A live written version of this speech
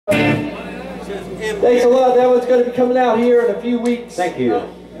Thanks a lot. That one's going to be coming out here in a few weeks. Thank you.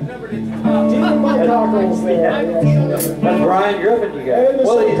 That's Brian Griffin, you got.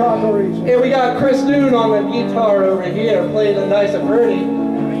 Well, and we got Chris Noon on the guitar over here, playing the nice and pretty.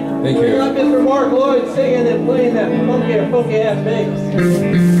 Thank you. We got Mr. Mark Lloyd singing and playing that funky ass bass.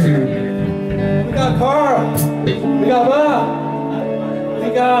 We got Carl. We got Bob. We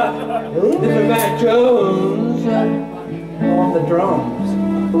got Mr. Mac Jones on the drums.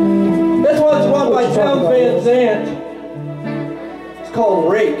 This one's won by Townes Van Zandt. It's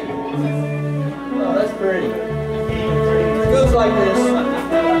called Rake. Oh, that's pretty. It goes like this.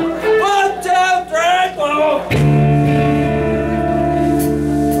 1, 2, 3, 4.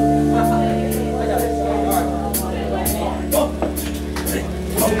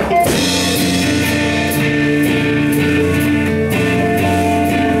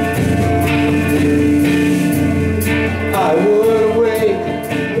 I would awake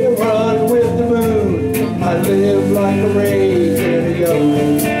and run with the moon. I live like a rake in a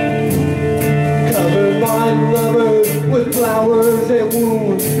yoke. Covered my lovers with flowers and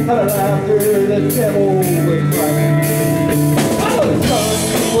wounds, and laughter the devil was crying. Oh, the sun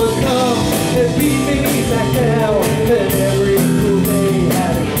would come and beat me back down, and every cruel day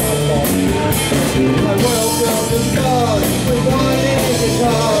had its downfall. I welcome the stars with winding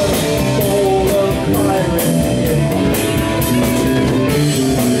guitars, full of pirates.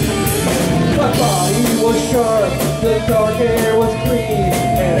 My body was sharp, the dark hair was clean,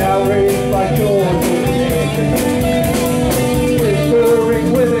 and outraged by joy. Whispering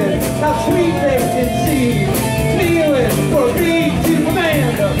women, how sweet they can see, kneeling for me to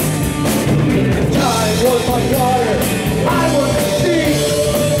command them. Time was like water, I was the sea,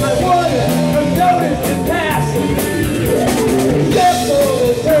 I wouldn't have noticed it passing. Except for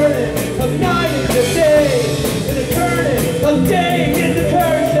the turning of night into day, and the turning of day into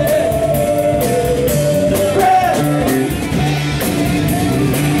curtain.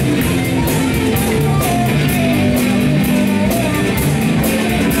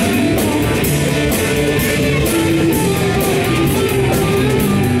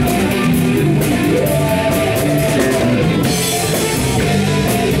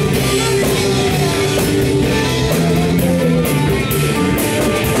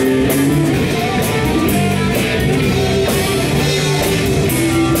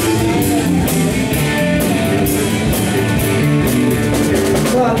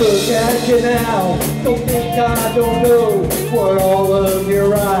 Look at you now, don't think I don't know what all of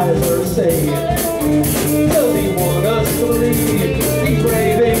your eyes are saying. Does he want us to believe these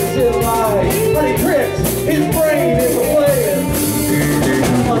ravings in lies? But he tricks, his brain is playing.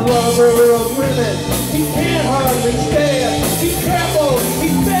 A lover of women, he can't hardly stand. He's trembled,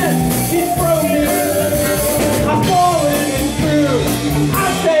 he's bent, he's broken. I'm falling in through. I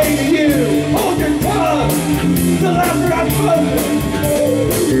say to you, hold your tongue till after I've spoken.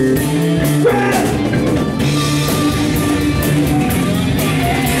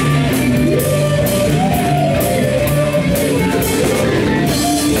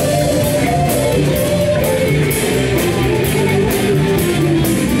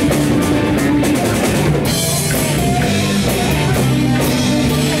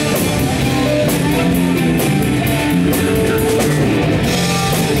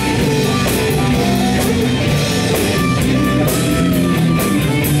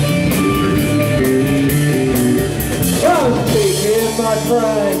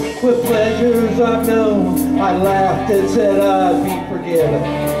 With pleasures I've known, I laughed and said I'd be forgiven.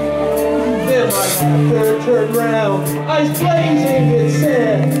 Then my laughter turned round, eyes blazing and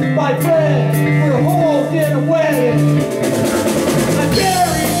said, my friend, we're holding in a wedding. I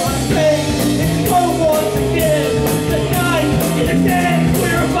buried my face in smoke once again. The night in the day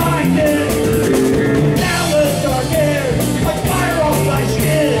we're reminded. Now the dark air, I fire off my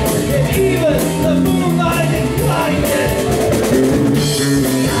skin, and even the moonlight is blinded.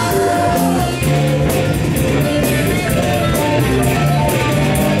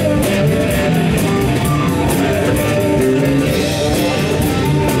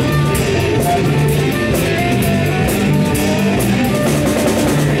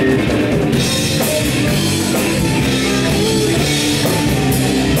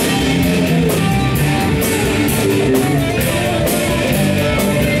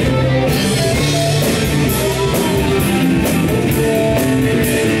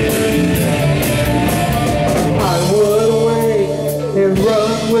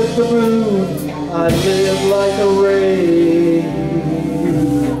 The moon, I live like a rake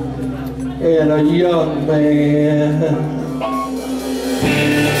and a young man.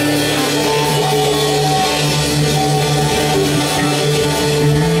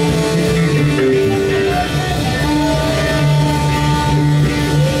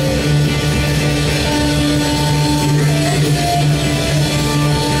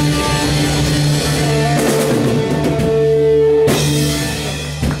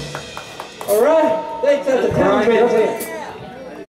 Get us in.